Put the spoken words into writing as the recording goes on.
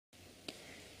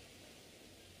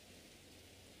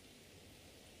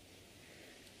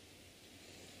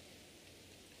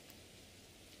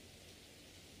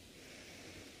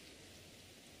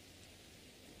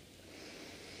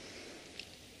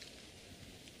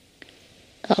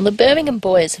The Birmingham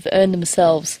boys have earned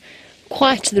themselves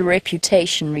quite the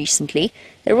reputation recently.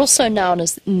 They're also known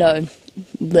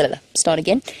They're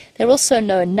also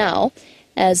known now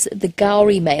as the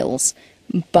Gowrie males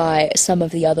by some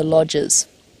of the other lodges.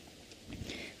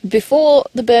 Before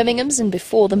the Birminghams and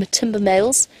before the Matimba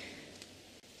males,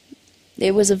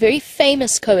 there was a very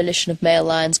famous coalition of male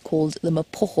lions called the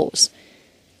Mapochos.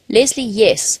 Leslie,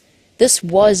 yes, this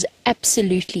was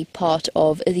absolutely part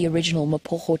of the original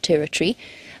Mapocho territory.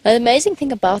 An amazing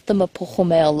thing about the Mapocho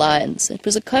male lions, it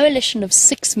was a coalition of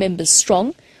 6 members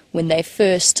strong when they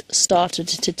first started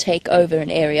to take over an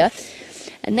area,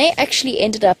 and they actually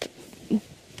ended up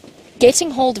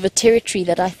getting hold of a territory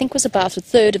that I think was about a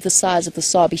third of the size of the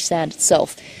Sabi Sand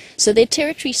itself. So their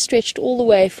territory stretched all the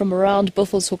way from around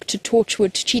Buffelshoek to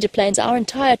Torchwood to Cheetah Plains, our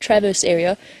entire Traverse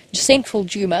area, central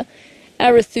Djuma,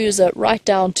 Arathusa, right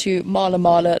down to Mala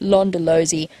Mala,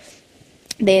 Londolozi.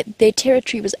 Their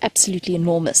territory was absolutely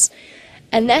enormous.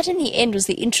 And that, in the end, was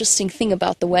the interesting thing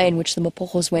about the way in which the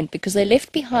Mapochos went, because they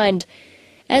left behind,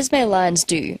 as male lions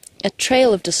do, a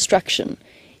trail of destruction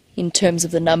in terms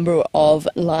of the number of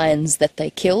lions that they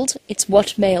killed. It's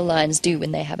what male lions do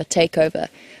when they have a takeover.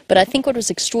 But I think what was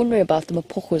extraordinary about the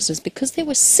Mapochos is because there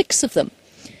were 6 of them,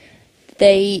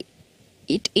 their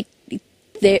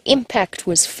impact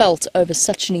was felt over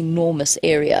such an enormous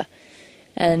area.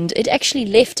 And it actually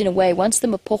left, in a way, once the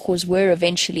Mapochos were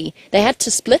eventually, they had to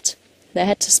split. They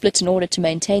had to split in order to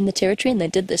maintain the territory, and they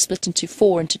did. They split into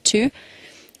 4 into 2.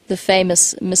 The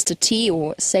famous Mr. T,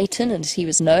 or Satan, as he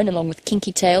was known, along with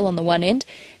Kinky Tail on the one end,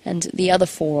 and the other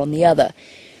 4 on the other.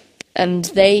 And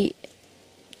they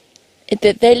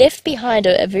left behind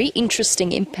a very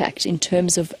interesting impact in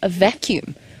terms of a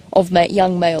vacuum of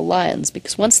young male lions,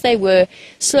 because once they were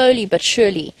slowly but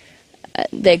surely,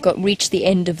 they reached the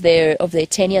end of their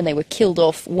tenure, and they were killed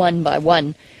off one by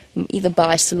one, either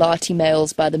by Salati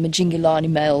males, by the Majingilani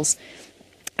males,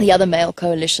 the other male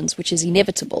coalitions, which is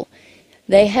inevitable.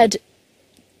 They had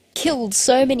killed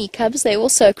so many cubs. They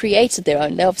also created their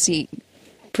own. They obviously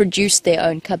produced their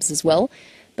own cubs as well,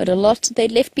 but they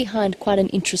left behind quite an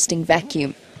interesting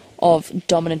vacuum of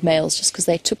dominant males, just because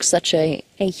they took such a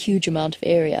huge amount of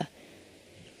area.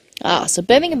 So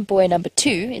Birmingham boy number 2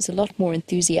 is a lot more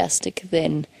enthusiastic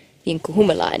than the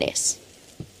Nkuhuma lioness.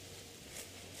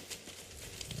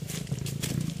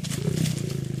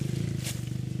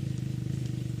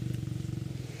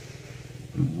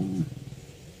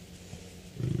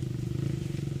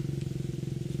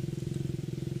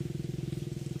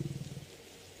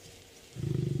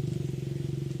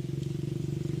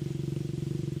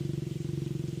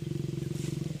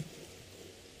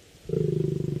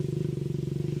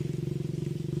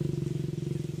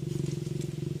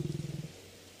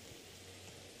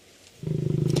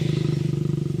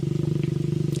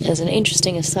 As an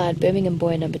interesting aside, Birmingham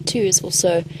boy number 2 is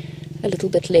also a little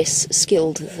bit less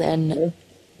skilled than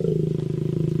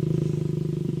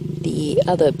the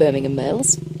other Birmingham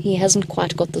males. He hasn't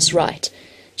quite got this right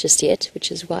just yet,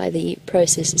 which is why the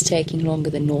process is taking longer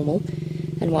than normal,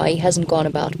 and why he hasn't gone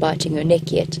about biting her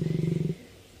neck yet.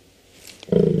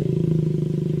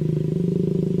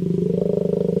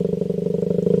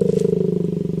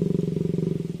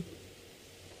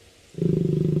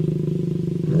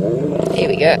 Here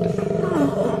we go.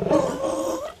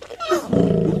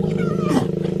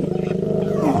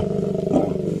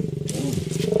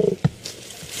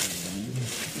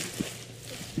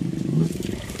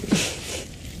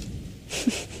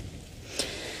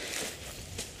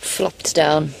 Flopped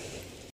down.